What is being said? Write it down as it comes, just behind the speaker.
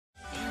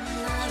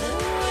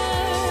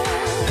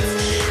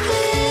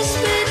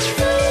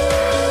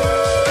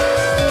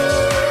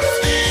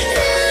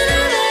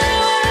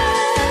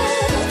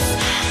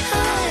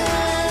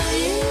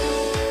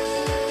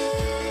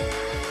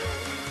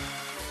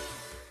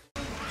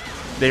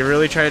They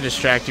really try to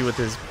distract you with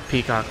his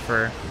peacock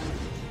fur.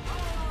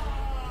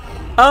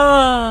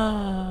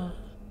 Oh!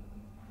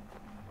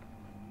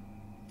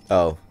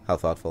 Oh, how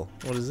thoughtful.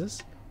 What is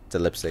this? It's a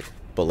lipstick.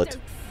 Bullet.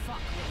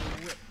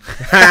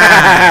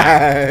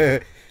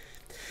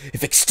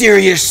 If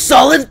exterior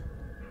solid,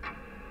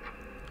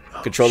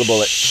 control the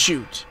bullet.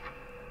 Shoot.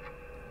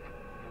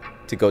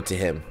 To go to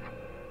him.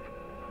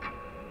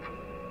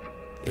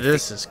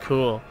 This is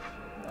cool.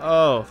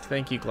 Oh,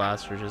 thank you,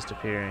 glass, for just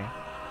appearing.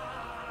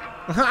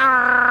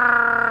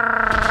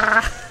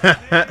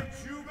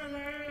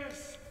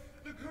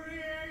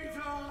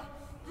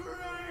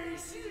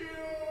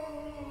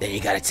 Then you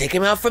gotta take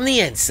him out from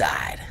the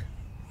inside.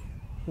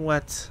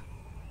 What?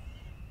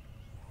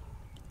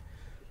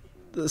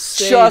 The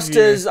Just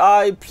as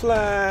I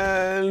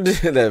planned.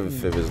 If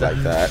it was like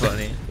that.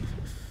 Funny.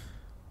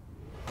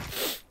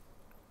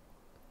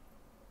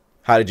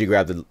 How'd you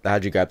grab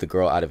the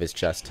girl out of his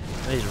chest?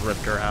 They just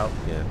ripped her out.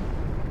 Yeah.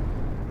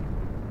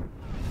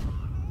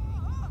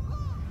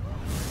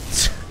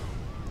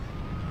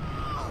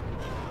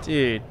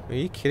 Dude. Are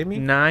you kidding me?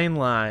 9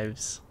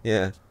 lives.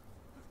 Yeah.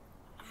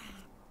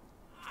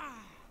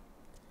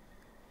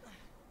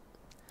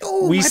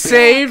 We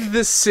saved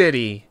the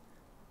city.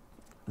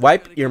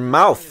 Wipe your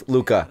mouth,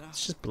 Luca.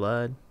 It's just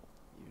blood.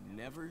 You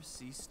never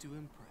cease to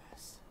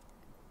impress.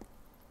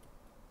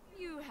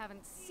 You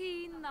haven't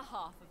seen the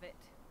half of it.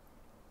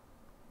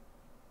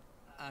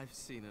 I've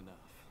seen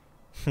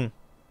enough.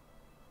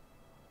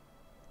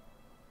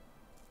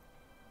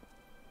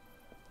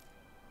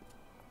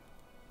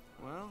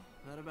 Well,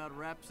 that about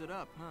wraps it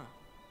up, huh?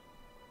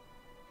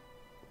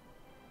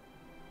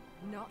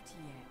 Not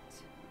yet.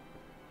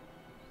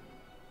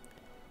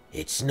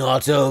 It's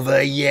not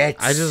over yet.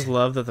 I just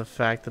love that the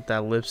fact that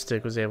that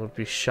lipstick was able to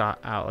be shot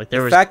out. Like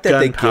there the was fact that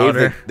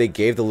gunpowder. they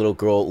gave the little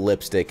girl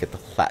lipstick at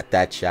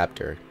that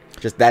chapter.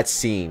 Just that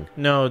scene.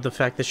 No, the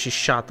fact that she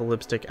shot the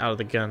lipstick out of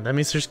the gun. That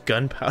means there's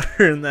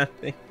gunpowder in that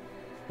thing.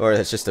 Or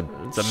it's just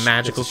it's a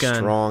magical gun.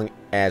 Strong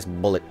ass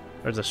bullet.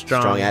 Or it's a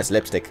strong ass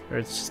lipstick. Or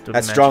it's just a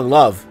That's strong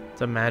love.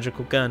 It's a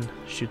magical gun.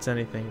 Shoots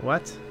anything.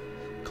 What?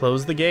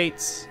 Close the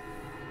gates.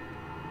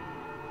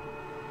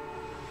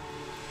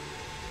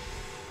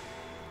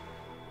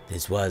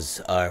 This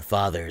was our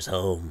father's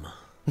home.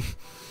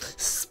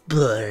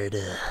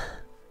 Sparta.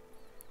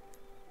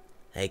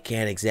 I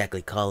can't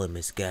exactly call him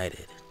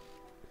misguided,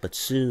 but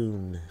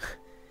soon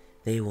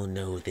they will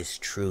know this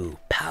true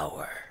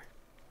power.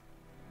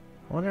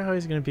 I wonder how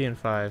he's gonna be in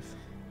 5.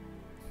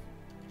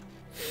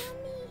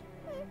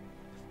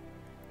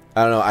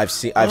 I don't know. I've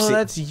seen. Oh,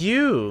 that's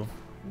you.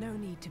 No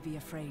need to be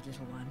afraid,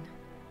 little one.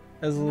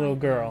 As a little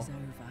girl.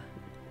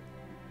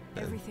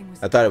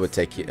 I thought it would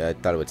take you. I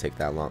thought it would take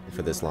that long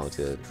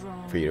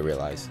for you to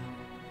realize.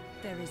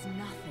 There is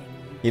nothing.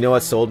 You know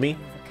what sold me?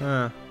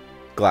 Huh.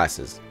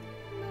 Glasses.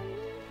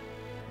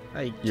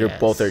 I You're guess.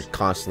 both are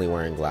constantly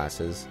wearing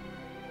glasses.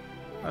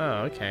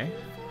 Oh, okay.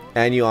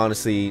 And you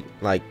honestly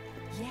like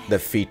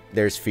Yes,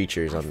 there's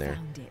features on there.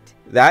 found it.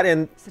 That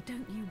and So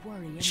don't you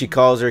worry she anymore.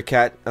 calls her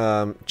cat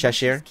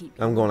Cheshire. Just keep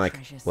I'm your going like,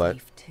 treasure what?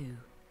 safe too.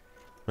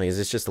 Like, is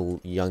this just a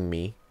young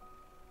me?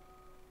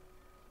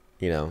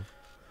 You know.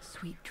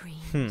 Sweet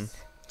dreams.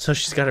 So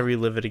she's got to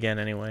relive it again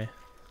anyway.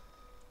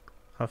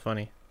 How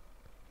funny.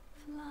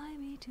 Fly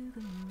me to the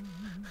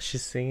moon.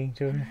 She's singing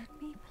to her.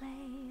 Let me play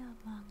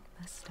among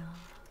the stars.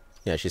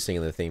 Yeah, she's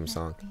singing the theme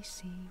song. Let me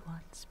see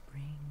what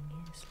spring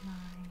is like.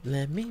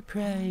 Let me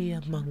pray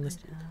among the.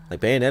 Like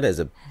Bayonetta is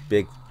a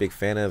big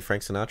fan of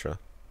Frank Sinatra.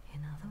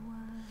 In other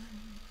words,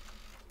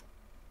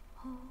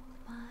 hold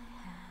my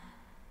hand.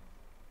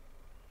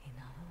 In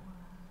other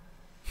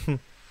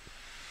words.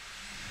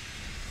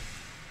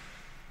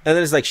 And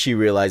then it's like she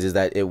realizes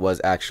that it was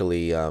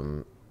actually I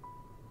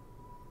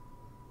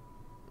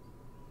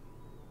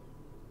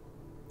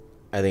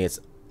think it's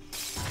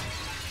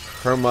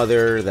her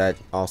mother that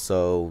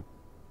also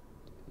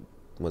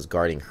was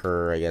guarding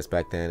her, I guess,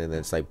 back then, and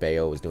then it's like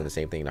Bayo was doing the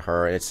same thing to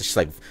her, and it's just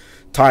like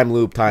time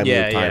loop, time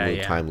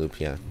loop, time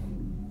loop, yeah.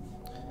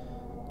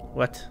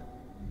 What?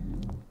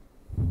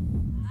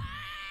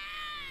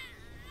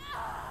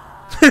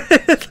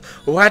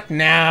 What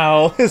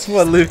now? Is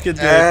what Luca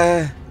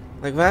did.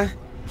 Like what?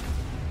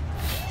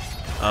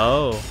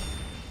 Oh.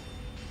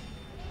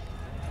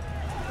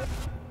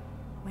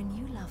 When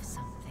you love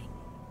something,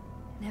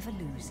 never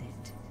lose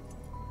it.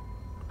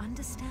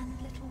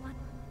 Understand, little one?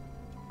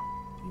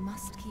 You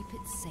must keep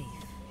it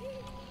safe,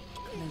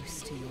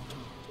 close to your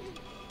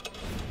heart.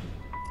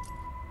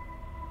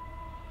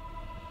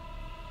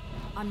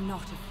 I'm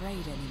not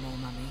afraid anymore,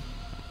 Mummy.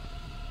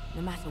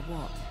 No matter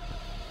what.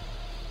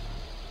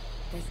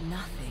 There's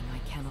nothing I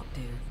cannot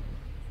do.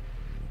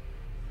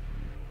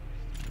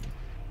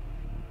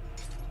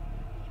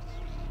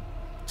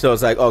 So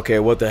it's like, okay,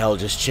 what the hell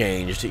just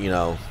changed, you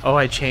know? Oh,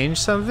 I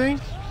changed something?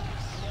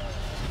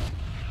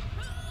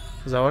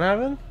 Is that what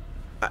happened?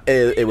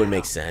 It would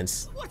make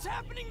sense. What's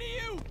happening to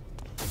you?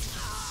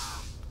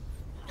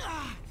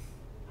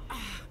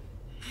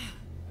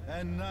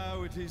 And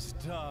now it is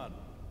done.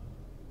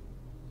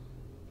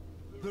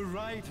 The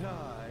right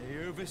eye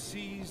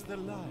oversees the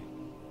light.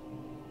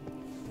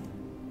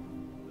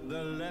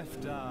 The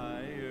left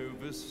eye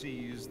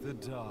oversees the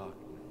darkness.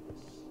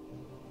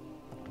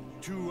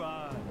 2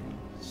 eyes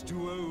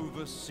to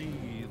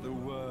oversee the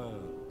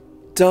world.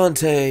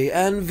 Dante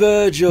and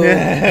Virgil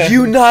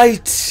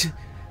unite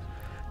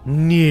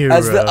Nero.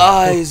 as the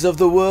eyes of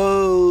the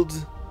world.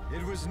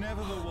 It was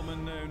never the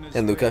woman known as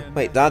And Luca. Bayonetta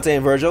Wait, Dante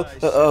and Virgil?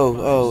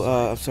 who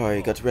I'm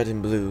sorry. Got red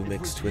and blue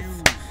mixed with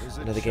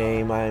another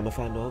game I am a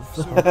fan of.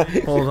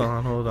 Hold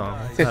on.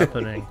 What's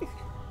happening?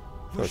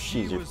 Oh,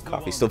 jeez, your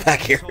coffee's still back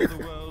here.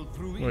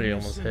 What, you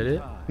almost hit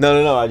it?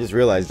 No. I just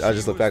realized. I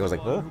just looked back. I was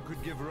like, huh?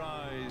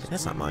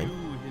 That's not mine.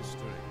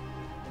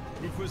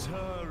 It was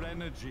her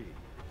energy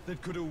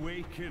that could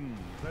awaken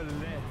the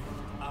left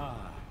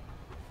eye.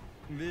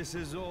 This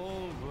has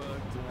all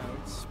worked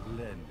out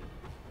splendid.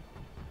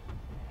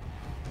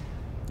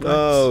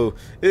 Oh,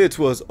 it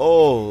was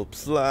all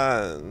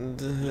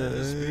planned. Let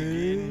us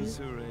begin,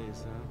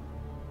 Cereza.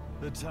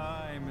 The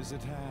time is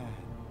at hand.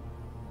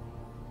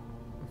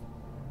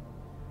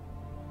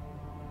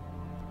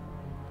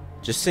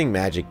 Just sing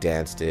Magic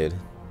Dance, dude.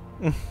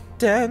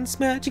 Dance,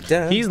 magic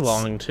dance. He's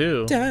long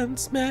too.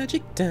 Dance,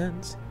 magic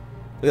dance.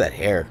 Look at that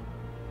hair.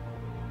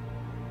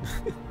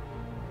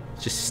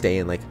 Just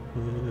staying like.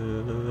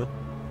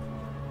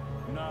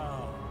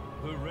 Now,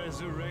 the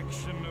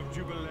resurrection of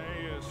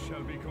Jubileus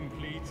shall be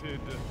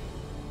completed.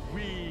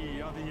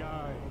 We are the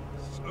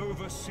eyes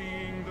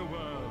overseeing the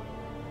world.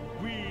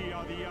 We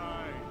are the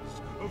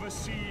eyes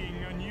overseeing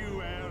a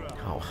new era.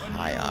 How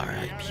high are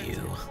IQ?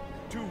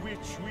 To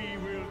which we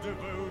will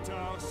devote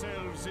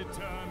ourselves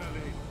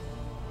eternally.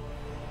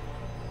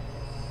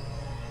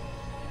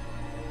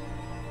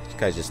 This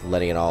guy's just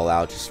letting it all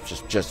out.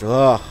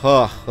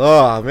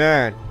 Oh,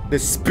 man.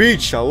 This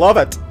speech, I love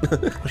it.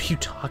 What are you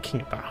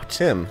talking about?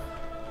 Him.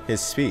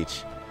 His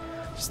speech.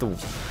 Just the.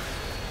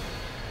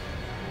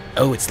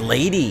 Oh, it's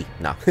Lady.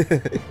 No. May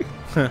Jubileus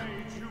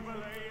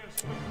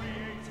the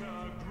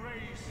Creator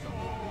grace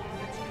all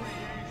its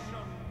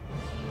creation.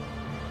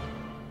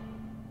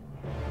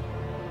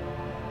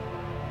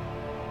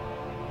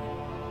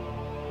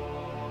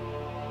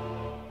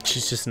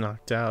 She's just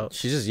knocked out.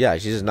 she's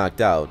just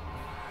knocked out.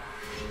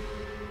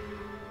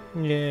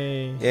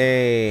 Yay.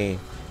 Yay.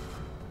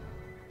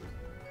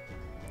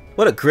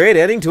 What a great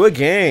ending to a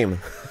game.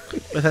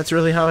 But that's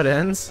really how it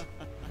ends?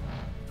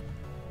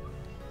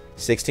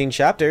 16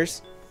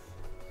 chapters.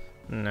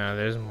 No,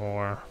 there's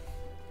more.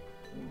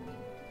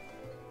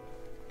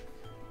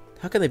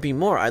 How can there be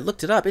more? I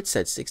looked it up. It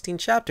said 16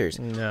 chapters.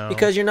 No.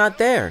 Because you're not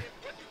there.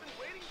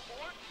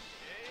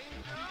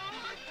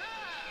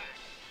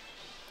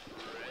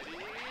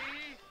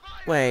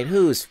 Wait,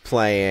 who's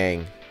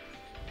playing?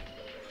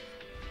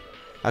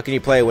 How can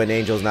you play when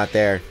Angel's not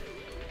there?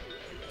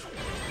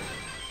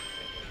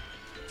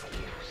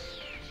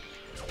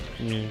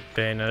 You mean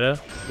Bayonetta?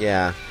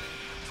 Yeah.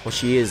 Well,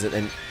 she is,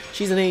 and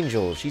she's an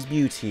angel. She's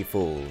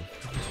beautiful.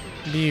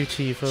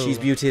 Beautiful. She's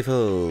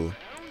beautiful.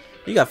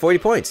 You got 40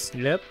 points.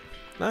 Yep.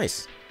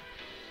 Nice.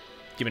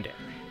 Give me that.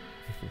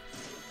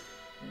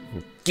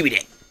 Give me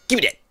that. Give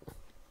me that.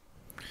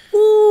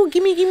 Ooh,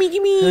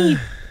 gimme.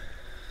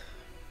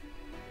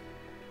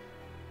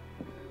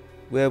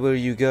 Where will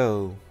you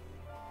go?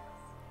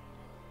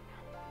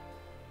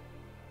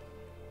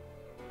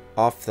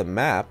 Off the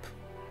map.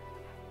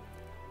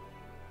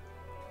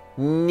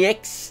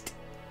 Next.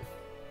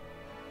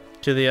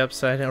 To the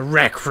upside down.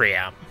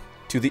 Requiem.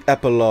 To the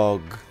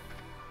epilogue.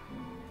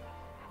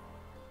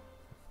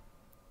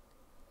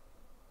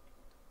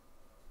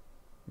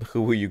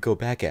 Who will you go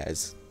back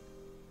as?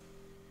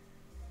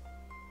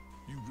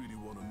 You really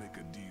want to make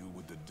a deal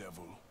with the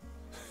devil?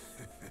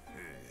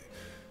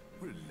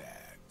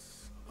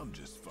 Relax. I'm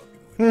just fucking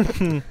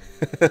with you.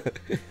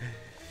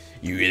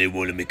 You really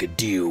want to make a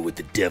deal with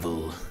the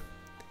devil?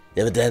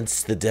 Ever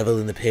dance the devil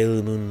in the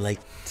pale moonlight?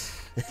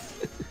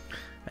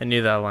 I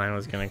knew that line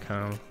was gonna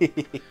come.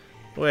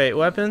 Wait,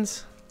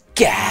 weapons?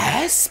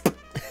 Gasp!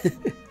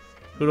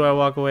 Who do I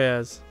walk away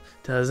as?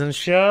 Doesn't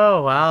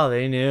show. Wow,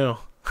 they knew.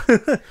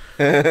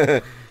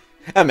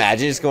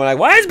 Imagine just going like,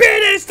 why is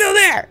Bayonetta still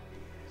there?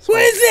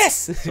 What is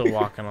this? So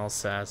walking all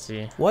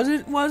sassy.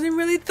 Wasn't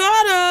really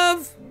thought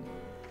of.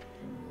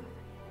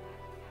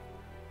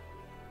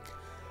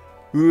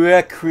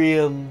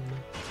 Requiem.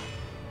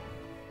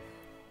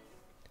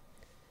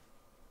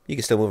 You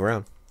can still move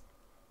around.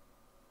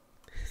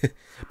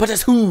 But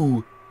as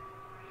who?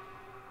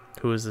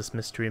 Who is this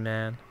mystery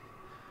man?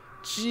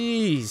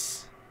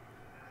 Jeez.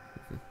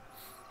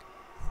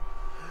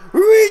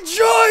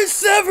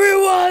 Rejoice,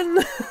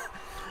 everyone!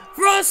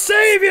 For our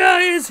savior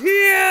is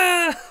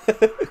here!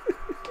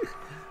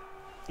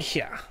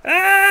 Yeah.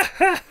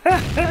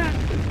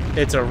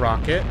 It's a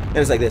rocket. And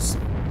it's like this.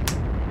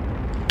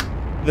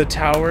 The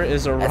tower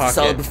is a That's a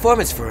solid rocket.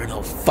 performance for an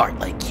old fart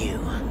like you.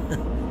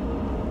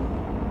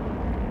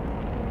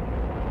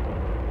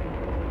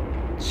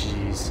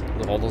 Jeez.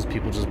 All those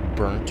people just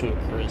burnt to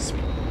a crisp.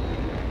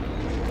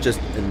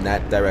 Just in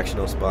that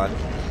directional spot.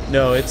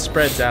 No, it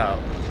spreads out.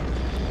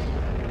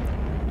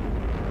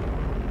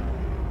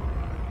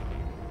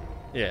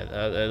 Yeah,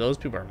 those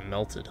people are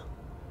melted.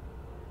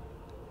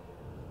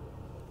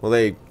 Well,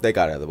 they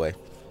got out of the way.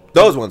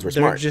 Those ones were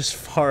They're smart. just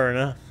far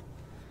enough.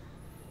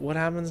 What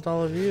happens to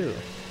all of you?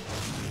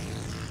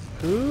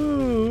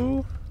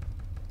 Ooh.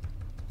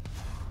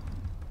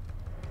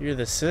 You're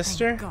the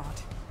sister? Thank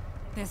God.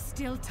 There's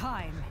still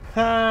time.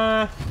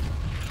 Ha!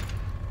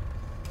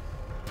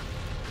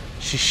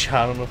 She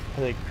shot him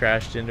before they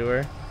crashed into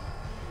her.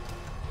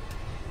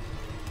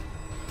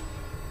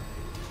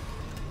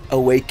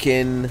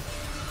 Awaken.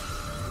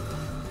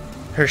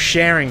 Her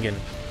Sharingan.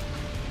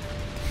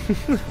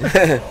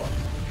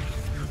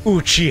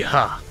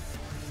 Uchiha.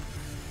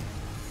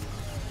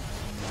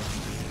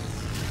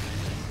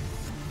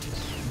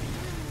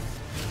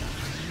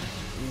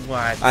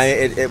 What?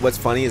 What's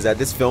funny is that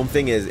this film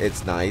thing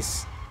it's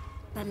nice,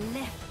 The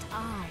left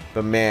eye.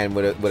 but man,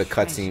 would a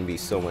cutscene be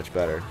so much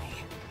better?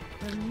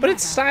 But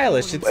it's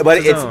stylish. It's But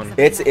its own.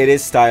 it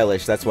is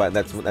stylish. That's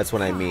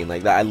what I mean.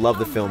 Like I love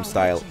the film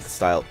style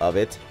of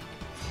it.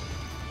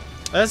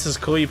 This is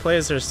cool. You play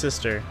as her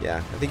sister. Yeah,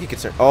 I think you could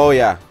start. Oh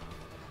yeah.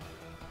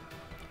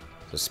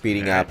 So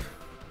speeding Alright. up.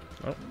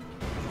 Oh.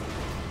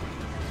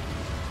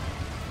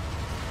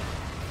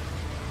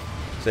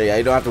 So yeah,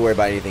 you don't have to worry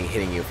about anything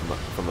hitting you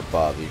from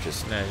above. You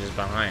just No, just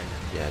behind.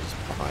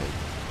 just behind.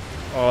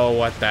 Oh,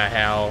 what the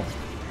hell?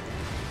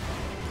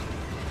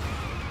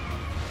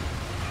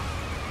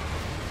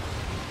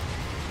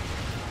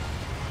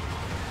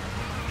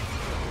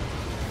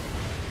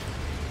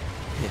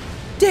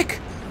 Dick.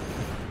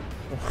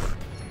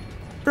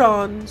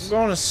 Bronze.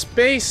 Going to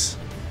space.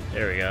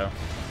 There we go.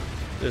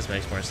 This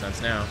makes more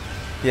sense now.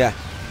 Yeah.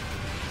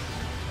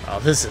 Oh,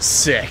 this is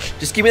sick.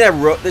 Just give me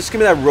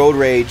that road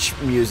rage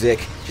music,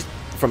 just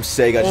from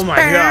Sega. Oh my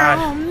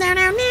god.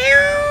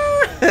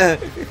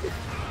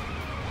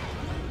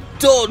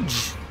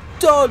 Dodge,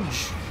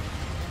 dodge.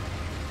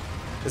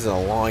 This is a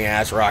long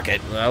ass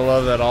rocket. I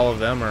love that all of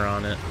them are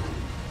on it.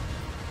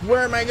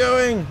 Where am I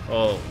going?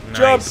 Oh,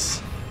 nice.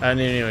 Jump. I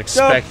didn't even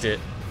expect it.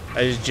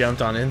 I just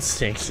jumped on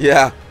instinct.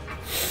 Yeah.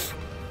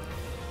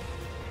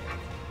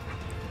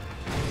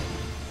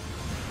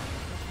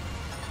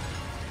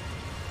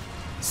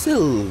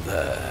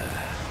 Silver.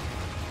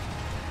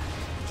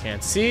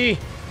 Can't see.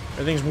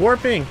 Everything's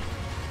warping.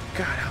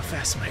 God, how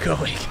fast am I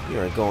going? You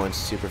are going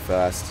super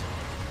fast.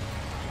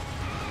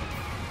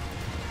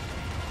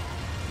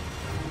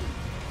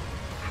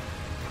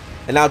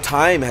 And now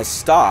time has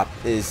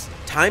stopped. Is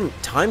time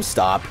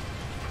stop?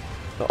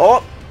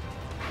 Oh.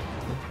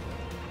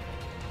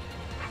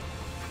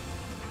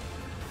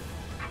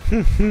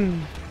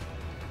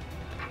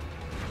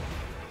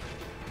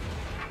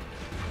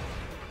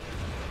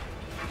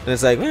 And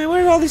it's like, man, where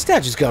did all these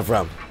statues come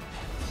from?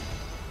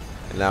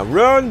 And now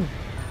run.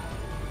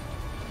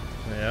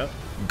 Yep.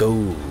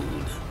 Gold.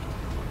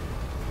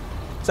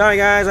 Sorry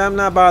guys, I'm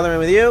not bothering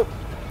with you.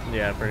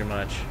 Yeah, pretty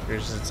much. You're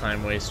just a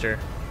time waster.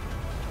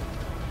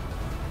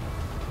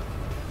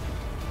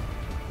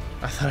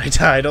 I thought I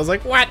died. I was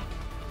like, what?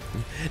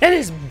 It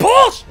is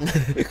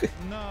bullshit.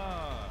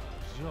 Nah,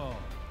 Jean.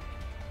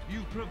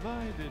 You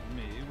provided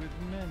me with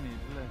many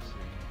blessings.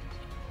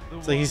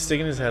 It's like he's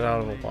sticking his head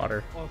out of the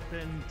water.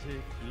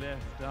 Authentic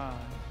left eye.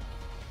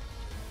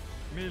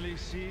 Merely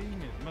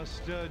seeing it must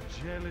stir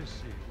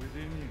jealousy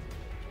within you.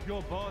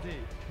 Your body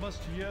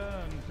must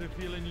yearn to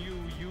feel a new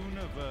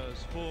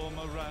universe form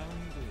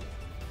around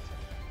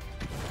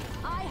it.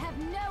 I have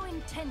no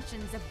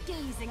intentions of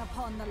gazing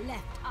upon the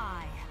left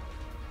eye.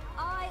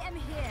 I am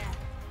here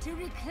to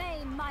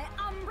reclaim my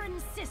Umbran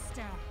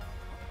sister.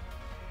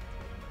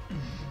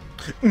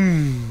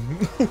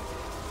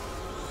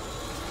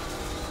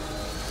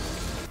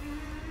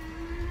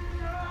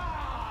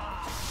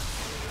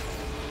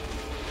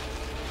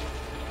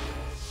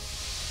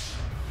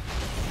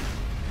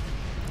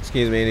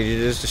 Excuse me, did you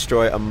just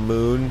destroy a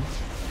moon?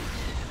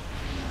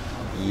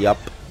 Yup.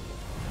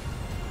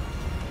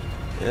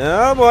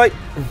 Oh boy.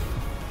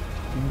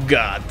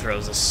 God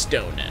throws a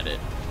stone at it.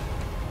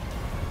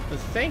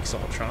 Thanks,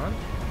 Ultron.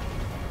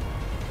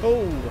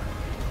 Oh.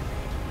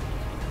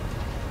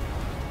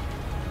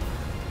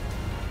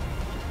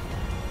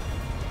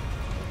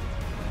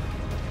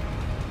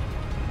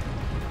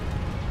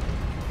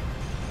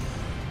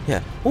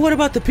 Yeah. Well, what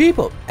about the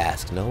people?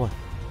 Ask Noah.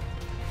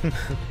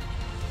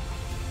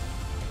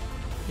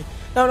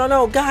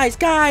 No, guys.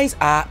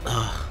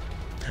 Oh.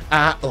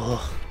 I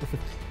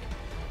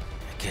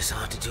guess I'll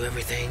have to do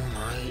everything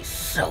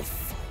myself.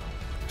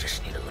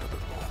 Just need a little bit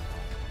more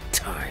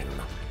time.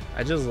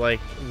 I just like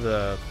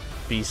the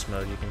beast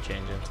mode you can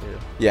change into.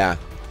 Yeah.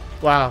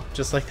 Wow,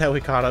 just like that we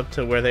caught up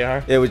to where they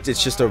are.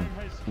 It's just a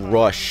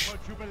rush.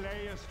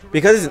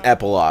 Because it's an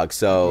epilogue,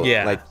 so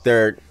Yeah. like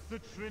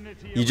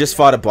you just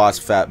fought a boss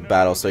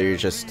battle, so you're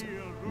just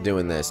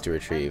doing this to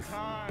retrieve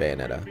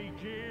Bayonetta.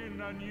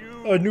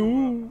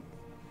 Anu.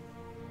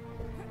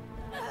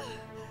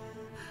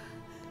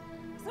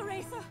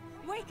 Theresa,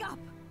 wake up!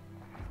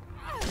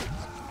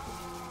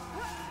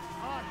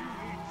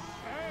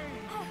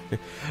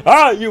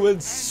 Are you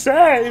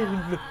insane?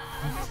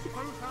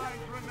 Both eyes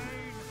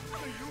remain, the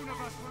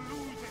universe will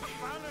lose its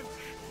balance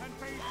and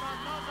face a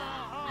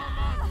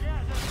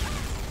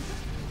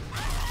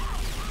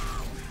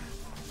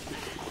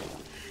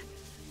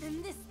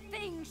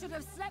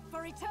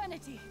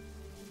eternity.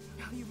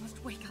 Now you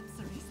must wake up,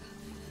 Cereza.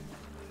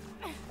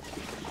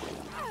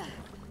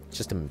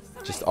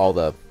 Just all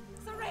the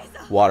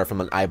Cereza! water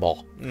from an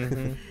eyeball.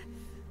 Mm-hmm.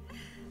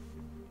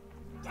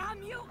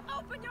 Damn you!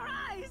 Open your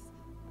eyes!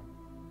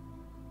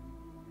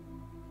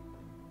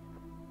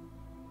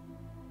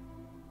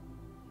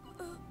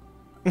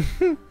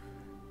 Jean.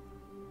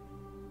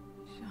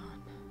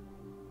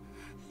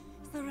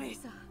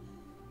 Cereza,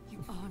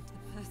 you aren't the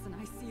person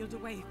I sealed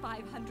away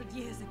 500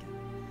 years ago.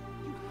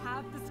 You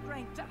have the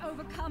strength to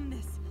overcome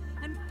this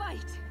and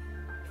fight.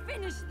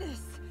 Finish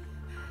this.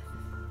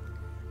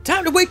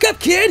 Time to wake up,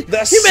 kid! You're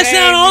missing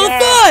out on all the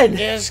fun!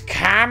 Is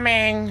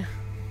coming.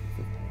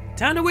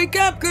 Time to wake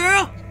up,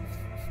 girl!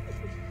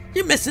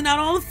 You're missing out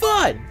on all the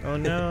fun! Oh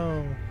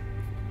no.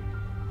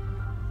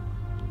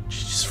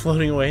 She's just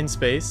floating away in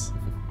space.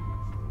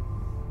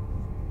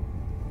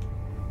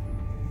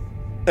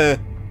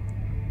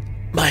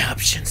 My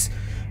options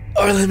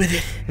are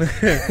limited.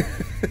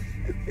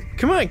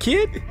 Come on,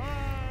 kid.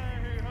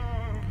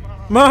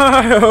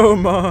 My oh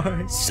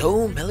my.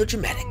 So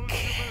melodramatic.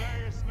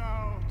 Gaius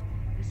now,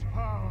 his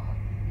power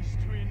is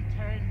too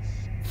intense.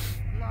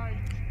 Light,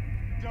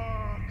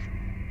 dark,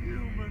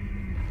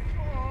 human.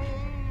 All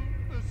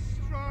the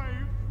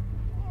strife,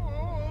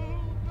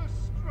 all the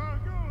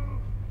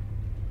struggle.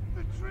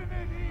 The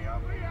trinity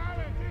of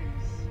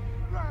realities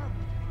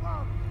wrapped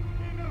up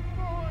in a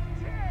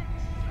vortex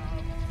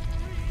of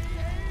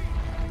creation.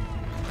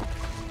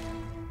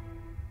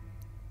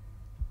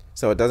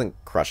 So it doesn't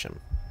crush him.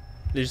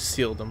 They just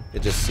sealed him.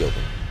 It just sealed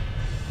him.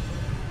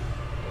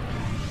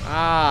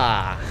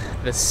 Ah,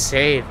 the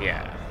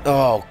savior.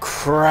 Oh,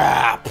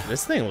 crap.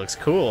 This thing looks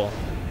cool.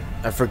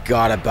 I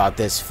forgot about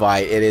this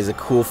fight. It is a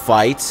cool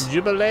fight.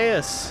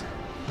 Jubileus.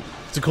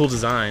 It's a cool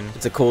design.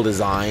 It's a cool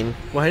design.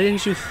 Why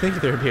didn't you think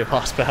there would be a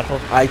boss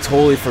battle? I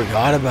totally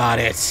forgot about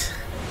it.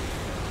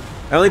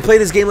 I only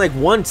played this game like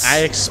once. I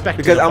expected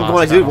because a I'm boss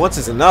going to do it battle. once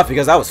is enough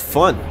because that was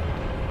fun.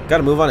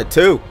 Gotta move on to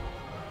 2.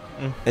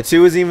 And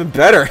 2 is even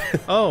better.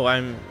 Oh,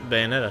 I'm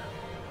Bayonetta.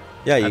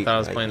 Yeah, I thought I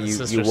was playing the you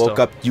sister woke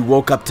still. up. You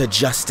woke up to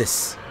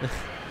justice.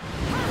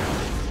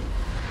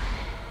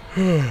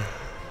 Rest,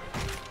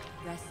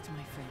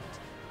 my friend.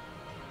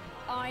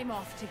 I'm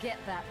off to get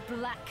that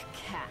black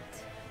cat.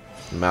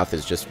 The mouth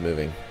is just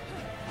moving.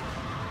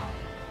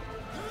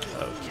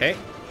 Okay.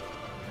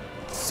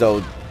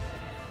 So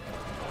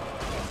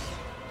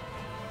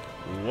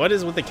What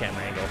is with the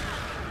camera angle?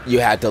 you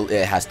had to.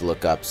 It has to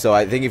look up. So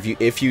I think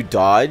if you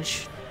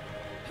dodge,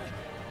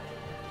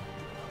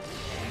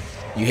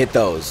 you hit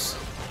those.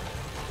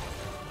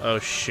 Oh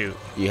shoot.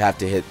 You have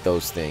to hit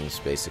those things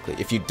basically.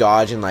 If you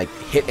dodge and like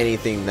hit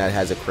anything that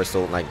has a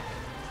crystal, like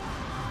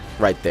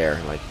right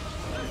there, like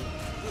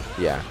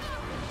yeah.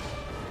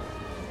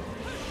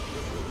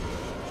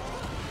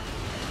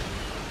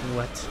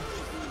 What?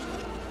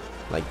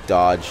 Like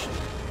dodge,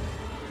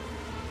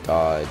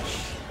 dodge,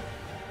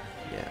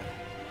 yeah.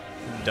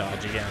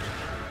 Dodge again.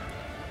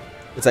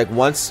 It's like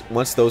once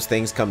those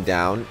things come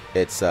down,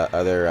 it's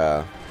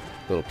other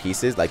little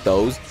pieces like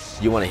those.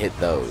 You want to hit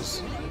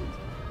those.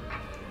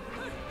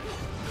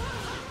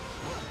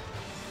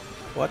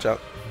 Watch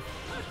out.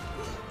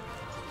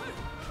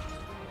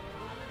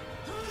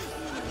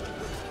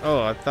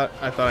 Oh, I thought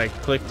I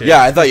clicked it.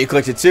 Yeah, I thought you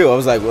clicked it too. I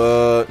was like,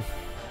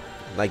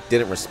 like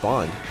didn't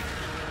respond.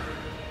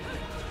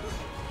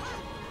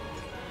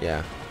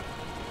 Yeah.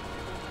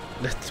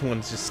 That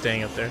one's just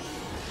staying up there.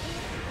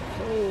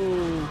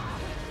 Oh.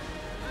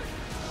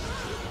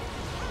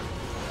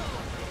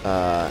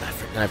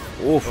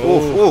 Oof, Oh,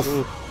 oof, oof.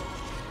 oof.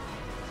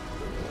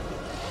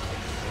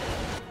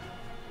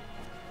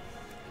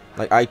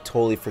 Like I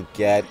totally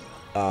forget,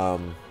 because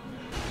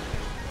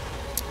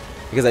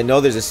I know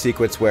there's a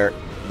sequence where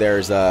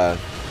there's a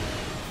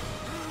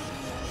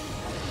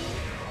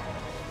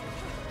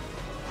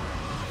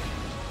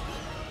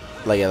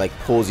like it like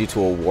pulls you to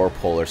a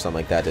warpole or something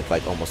like that to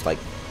like almost like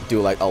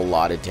do like a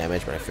lot of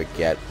damage, but I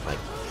forget like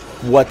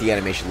what the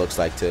animation looks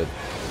like to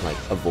like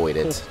avoid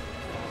it.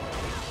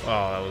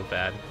 Oh, that was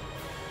bad.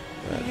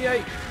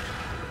 Yikes.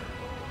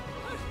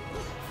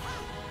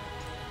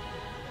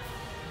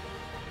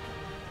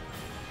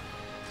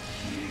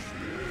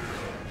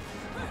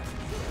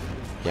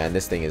 Yeah, and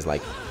this thing is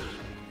like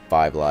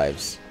 5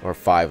 lives or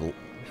 5,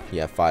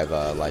 yeah, 5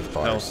 life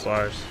Health bars.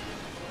 bars.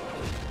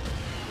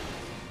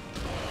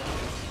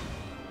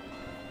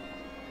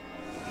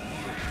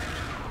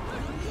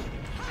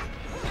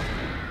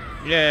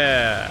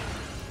 Yeah.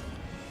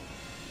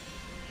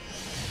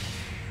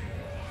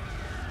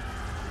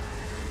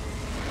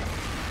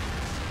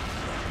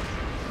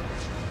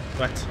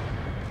 What?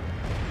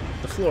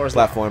 The floor is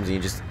left. Platforms, and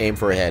you just aim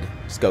for a head.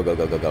 Just go, go,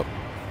 go, go, go.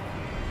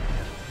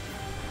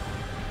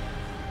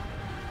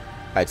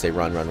 I'd say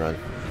run, run, run.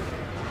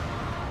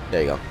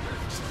 There you go.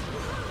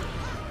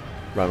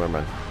 Run, run,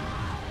 run.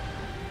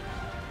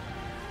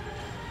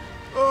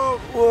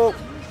 Oh, whoa.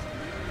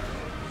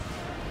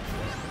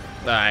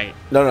 Alright.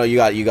 No, you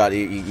got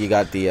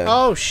the.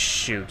 Oh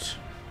shoot.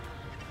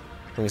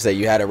 I'm gonna say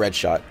you had a red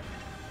shot.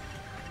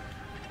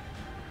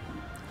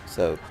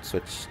 So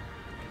switch.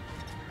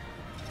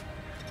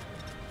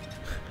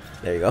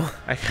 There you go.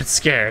 I got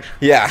scared.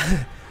 Yeah.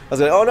 I was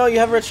like, oh no, you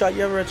have a red shot.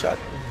 You have a red shot.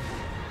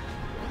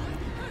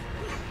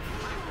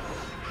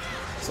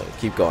 So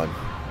keep going.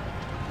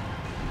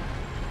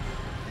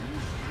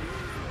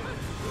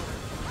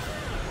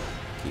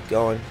 Keep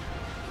going.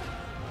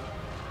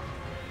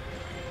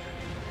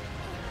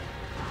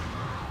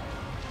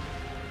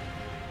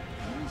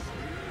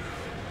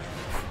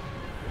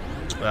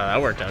 Well,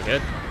 that worked out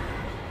good.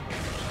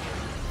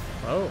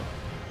 Oh.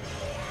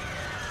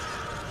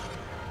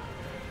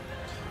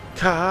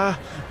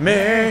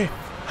 Kamehameha.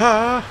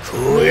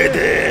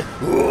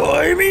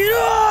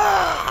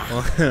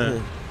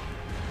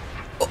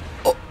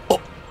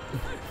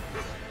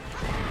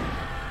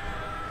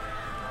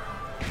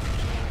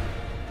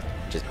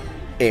 Just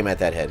aim at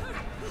that head.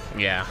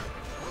 Yeah.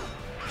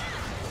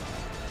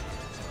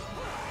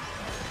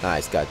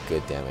 Nice, got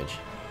good damage.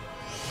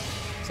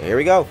 So here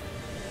we go.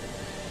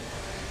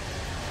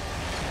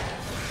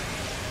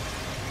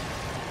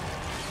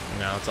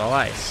 Now it's all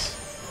ice.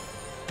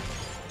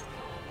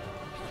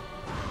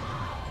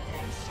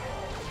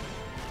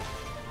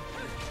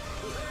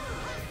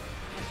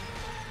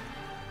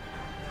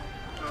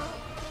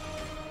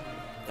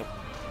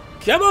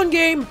 Come on,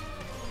 game.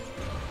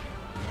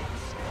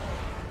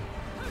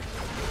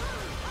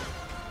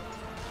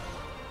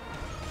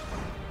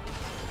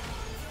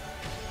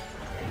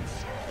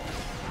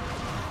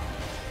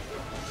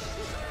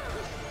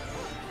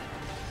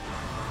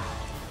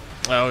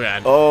 Oh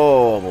god.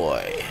 Oh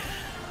boy.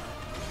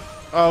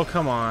 Oh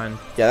come on.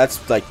 Yeah,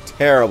 that's like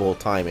terrible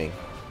timing.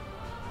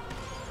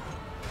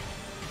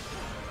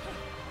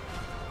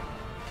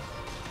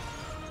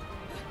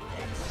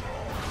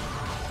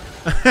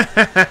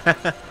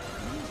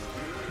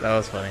 That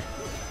was funny.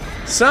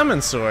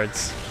 Summon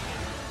swords.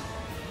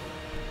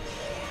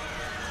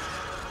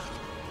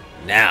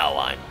 Now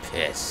I'm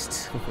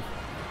pissed.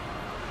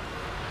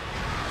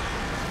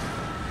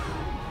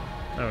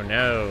 Oh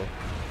no.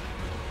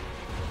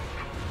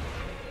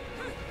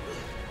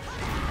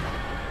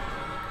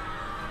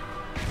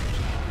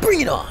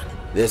 Bring it on.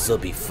 This'll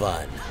be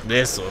fun.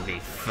 This'll be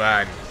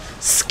fun.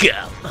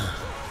 Scum.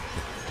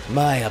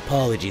 My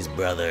apologies,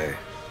 brother.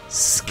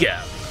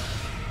 Scum.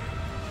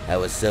 I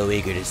was so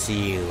eager to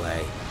see you,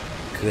 I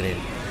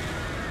couldn't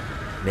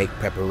make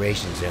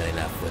preparations early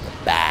enough for the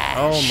bash.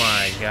 Oh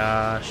my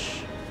gosh.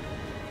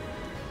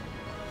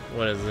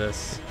 What is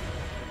this?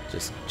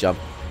 Just jump.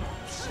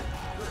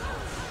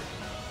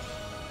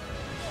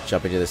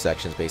 Jump into the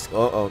sections, basically.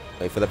 Oh,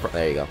 wait for the...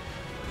 There you go.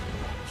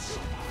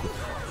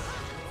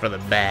 For the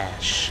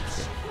bash.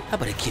 How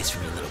about a kiss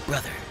from your little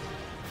brother?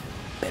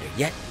 Better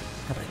yet,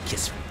 how about a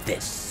kiss from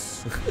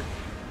this?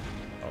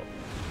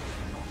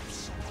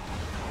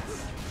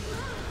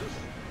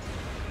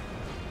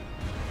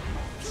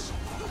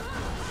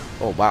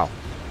 Oh, wow.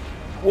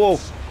 Whoa.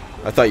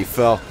 I thought you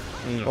fell.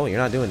 Oh, you're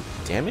not doing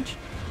damage?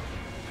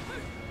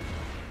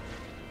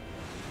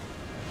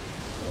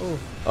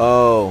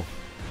 Oh.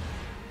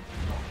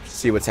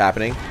 See what's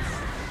happening?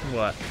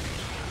 What?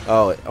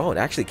 Oh, it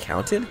actually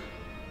counted?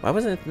 Why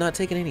wasn't it not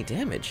taking any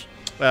damage?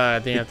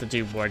 I think I have to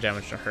do more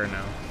damage to her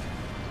now.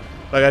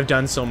 Like, I've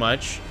done so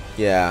much.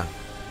 Yeah.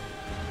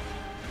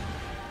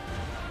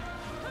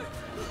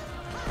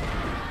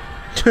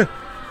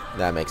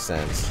 That makes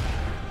sense.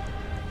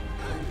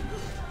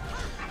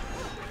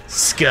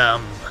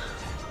 Scum.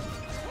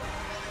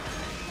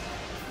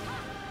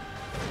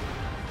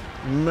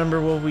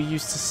 Remember what we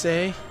used to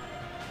say?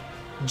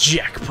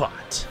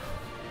 Jackpot.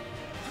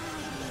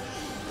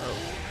 Oh.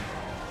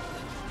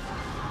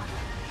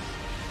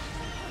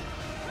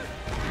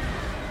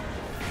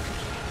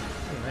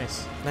 Oh,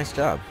 nice. Nice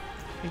job.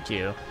 Thank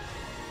you.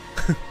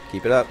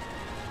 Keep it up.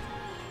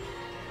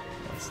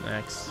 What's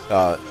next?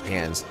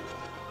 Hands.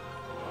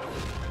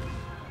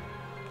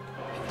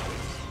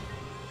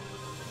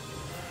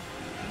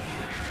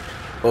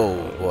 Oh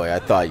boy, I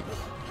thought.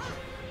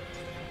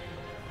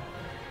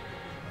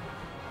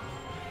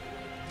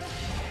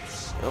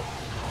 Oh.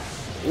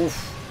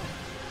 Oof.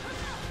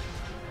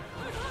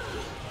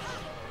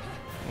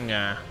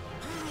 Nah.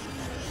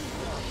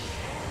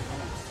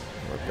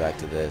 We're back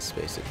to this,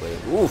 basically.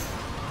 Oof.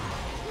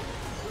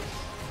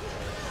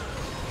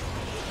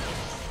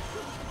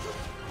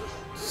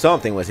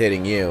 Something was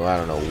hitting you. I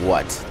don't know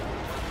what.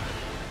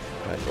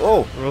 Like,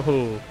 oh.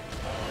 Ooh.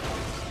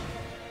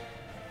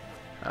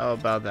 How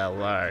about that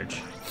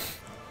large?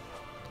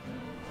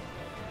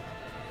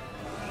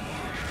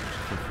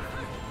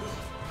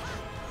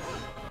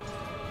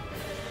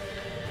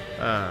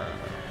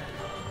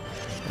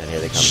 And here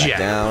they come back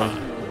down.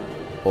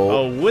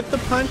 Oh, with the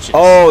punches.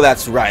 Oh,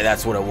 that's right.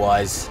 That's what it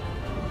was.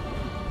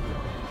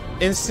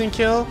 Instant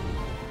kill?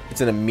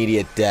 It's an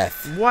immediate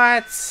death.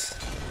 What?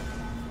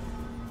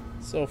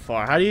 So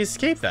far. How do you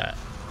escape that?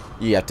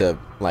 You have to,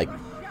 like,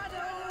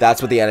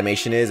 that's what the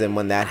animation is, and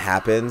when that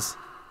happens,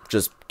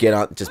 just get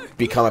on, just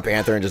become a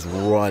panther and just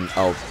run.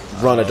 Oh,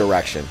 run a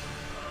direction.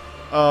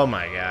 Oh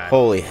my god.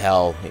 Holy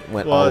hell! It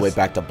went all the way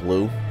back to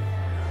blue.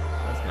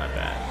 That's not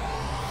bad.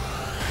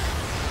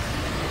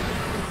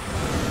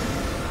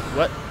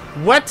 What?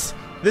 What?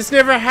 This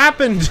never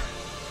happened.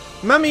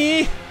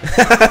 Mummy!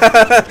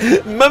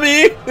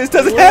 Mummy, this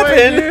doesn't What do I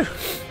happen. do?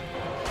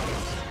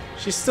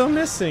 She's still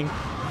missing.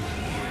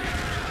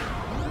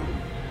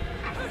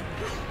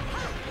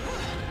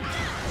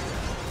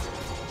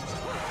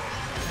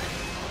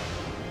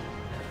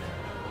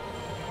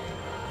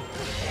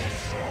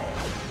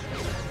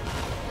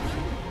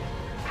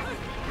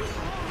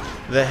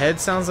 The head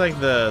sounds like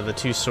the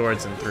two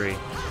swords in 3.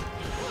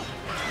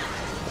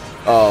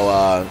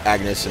 Oh,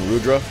 Agnes and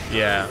Rudra.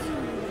 Yeah.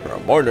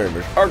 My name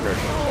is Agnes.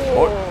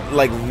 Oh,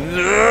 like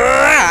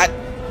that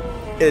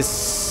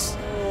is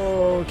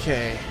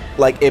Okay.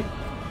 like it.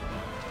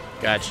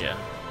 Gotcha.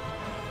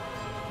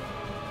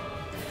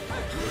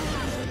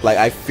 Like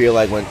I feel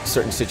like when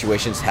certain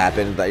situations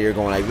happen that you're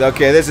going like,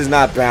 okay, this is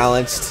not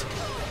balanced.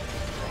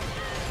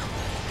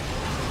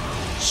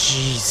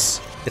 Jeez.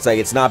 It's like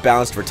it's not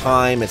balanced for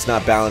time. It's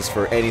not balanced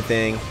for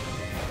anything.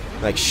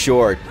 Like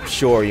sure,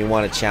 you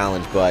want a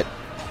challenge, but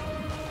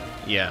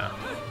Yeah.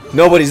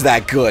 nobody's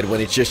that good when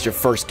it's just your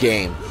first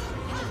game.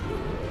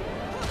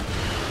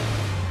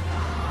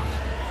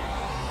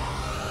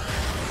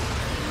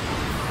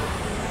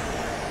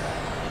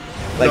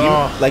 Like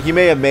Oh. you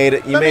may have made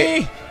it.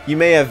 Mummy! You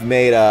may have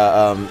made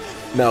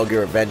Metal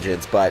Gear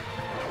Vengeance, but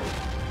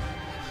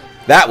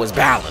that was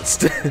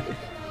balanced.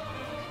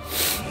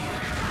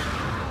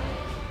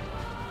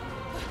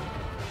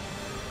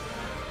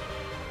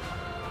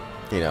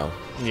 You know.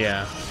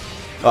 Yeah.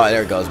 Oh,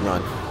 there it goes.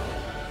 Run.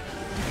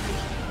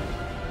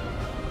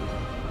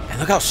 And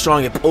look how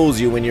strong it pulls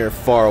you when you're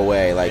far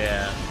away. Like,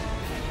 Yeah.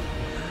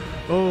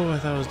 Oh, I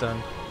thought it was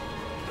done.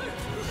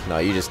 no,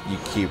 you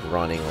keep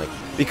running. Like,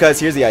 because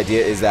here's the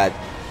idea: is that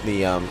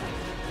the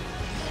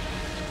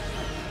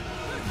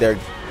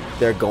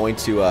they're going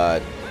to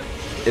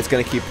it's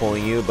gonna keep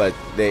pulling you, but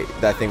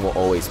that thing will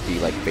always be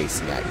like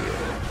facing at you.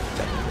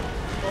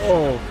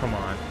 Oh, come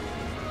on.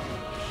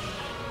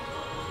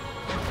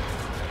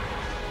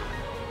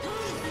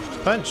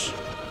 Punch.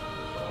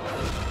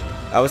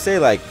 I would say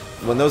like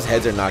when those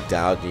heads are knocked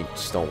out, you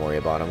just don't worry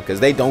about them because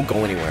they don't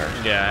go anywhere.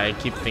 Yeah, I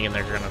keep thinking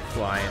they're gonna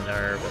fly into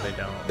her, but they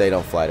don't. They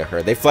don't fly to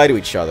her. They fly to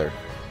each other.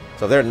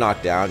 So if they're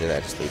knocked down,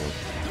 just leave them.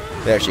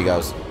 There she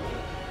goes.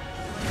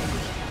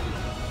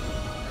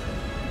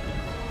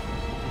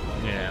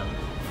 Yeah.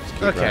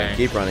 Keep Okay. running,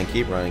 keep running,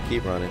 keep running,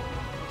 keep running.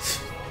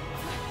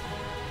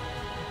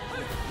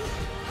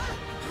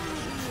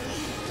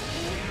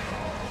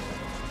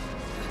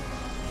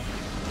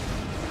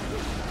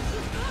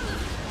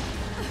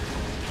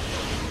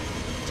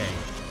 Dang.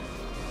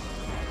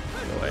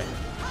 Get away.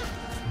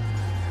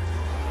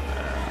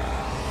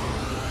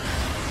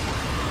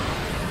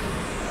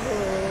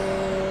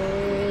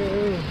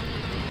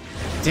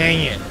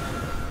 Dang it.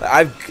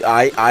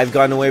 I've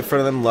gotten away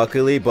from them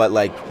luckily, but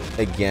like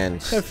again,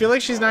 I feel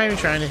like she's not even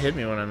trying to hit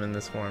me when I'm in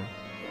this form.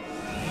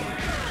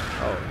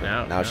 Oh,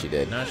 now. Now she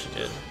did. Now she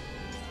did.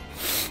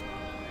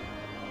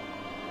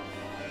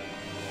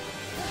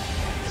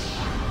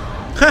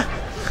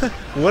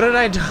 What did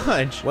I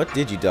dodge? what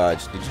did you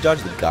dodge? Did you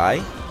dodge the guy?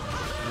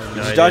 No Did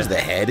you idea. dodge the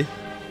head?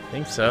 I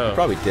think so.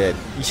 Probably did.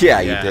 Yeah,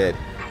 Yeah. you did.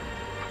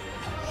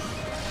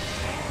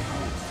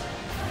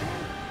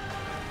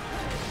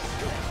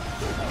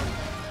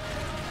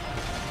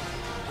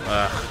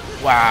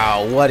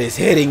 Wow, what is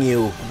hitting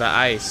you? The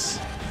ice.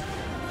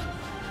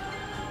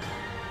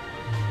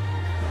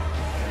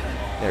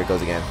 There it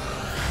goes again.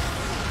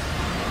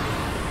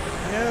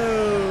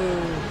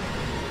 No.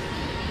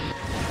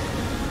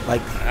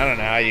 Like I don't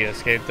know how you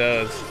escape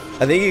those.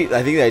 I think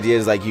the idea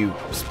is like you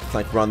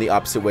like run the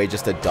opposite way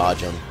just to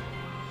dodge them.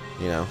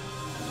 You know.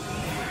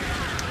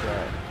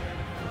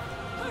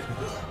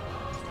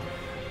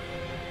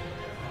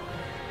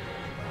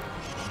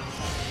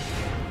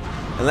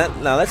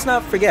 And now let's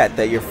not forget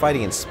that you're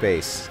fighting in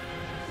space.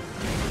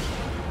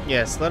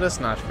 Yes, let us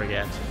not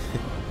forget.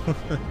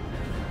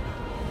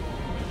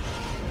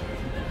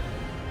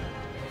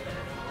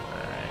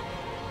 Alright.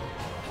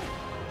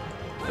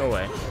 Go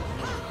away.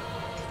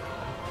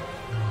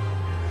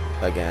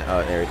 Again.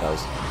 Oh, there it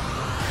goes.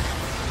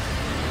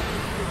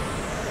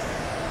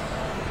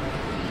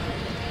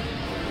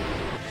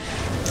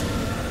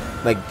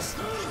 Like,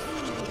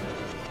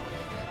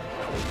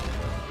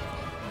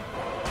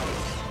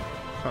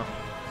 Huh.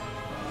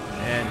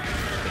 And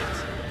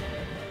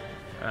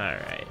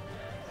alright.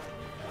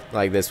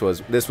 like this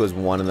was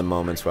one of the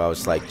moments where I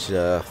was like,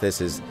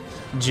 this is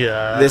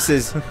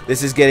Just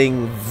this is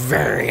getting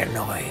very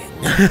annoying.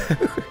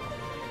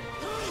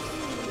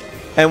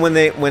 And when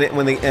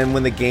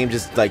the game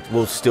just like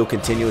will still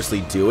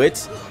continuously do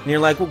it, and you're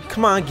like, well,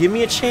 come on, give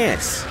me a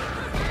chance,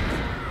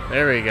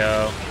 there we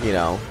go. you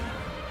know.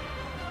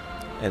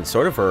 And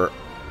sort of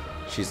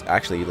she's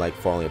actually like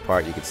falling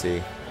apart. You can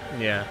see.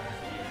 Yeah.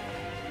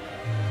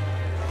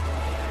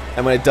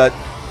 And when it does,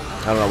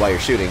 I don't know why you're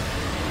shooting.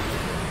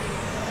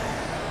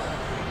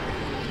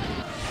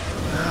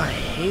 Oh, I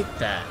hate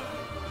that.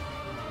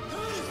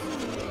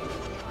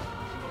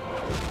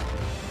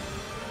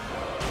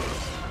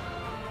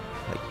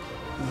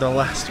 The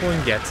last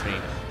one gets me.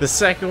 The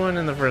second one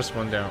and the first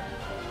one don't.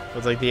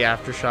 With like the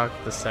aftershock,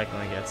 the second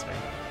one gets me.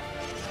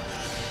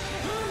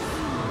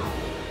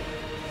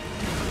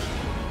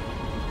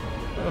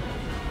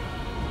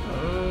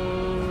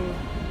 Oh.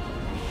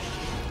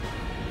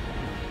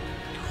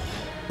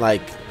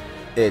 Like,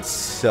 it's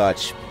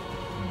such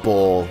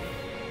bull.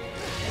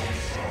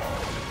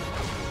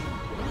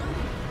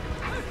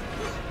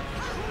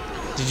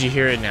 Did you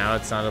hear it now?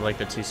 It sounded like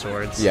the two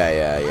swords. Yeah,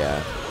 yeah,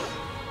 yeah.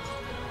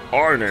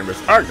 Our name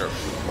is Agnes.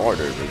 My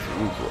name is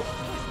Ugo.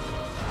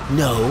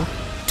 No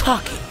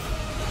talking.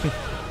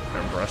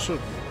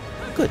 Impressive.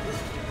 Good.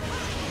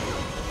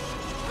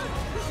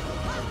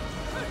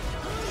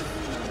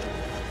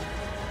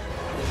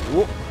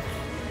 Whoop.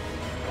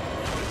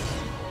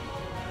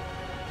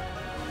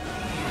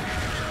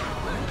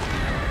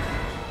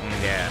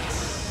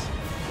 Yes.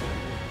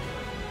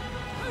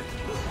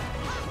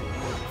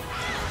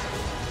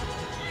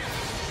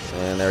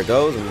 And there it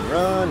goes, and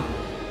run.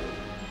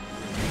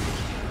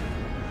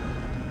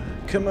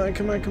 Come on,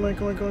 come on, come on,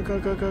 come on, come on, go,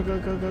 go, go, go,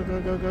 go, go, go,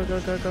 go, go, go, go,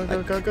 go,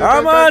 go, go, go,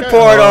 Come go, on, go.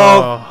 Portal.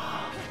 Oh.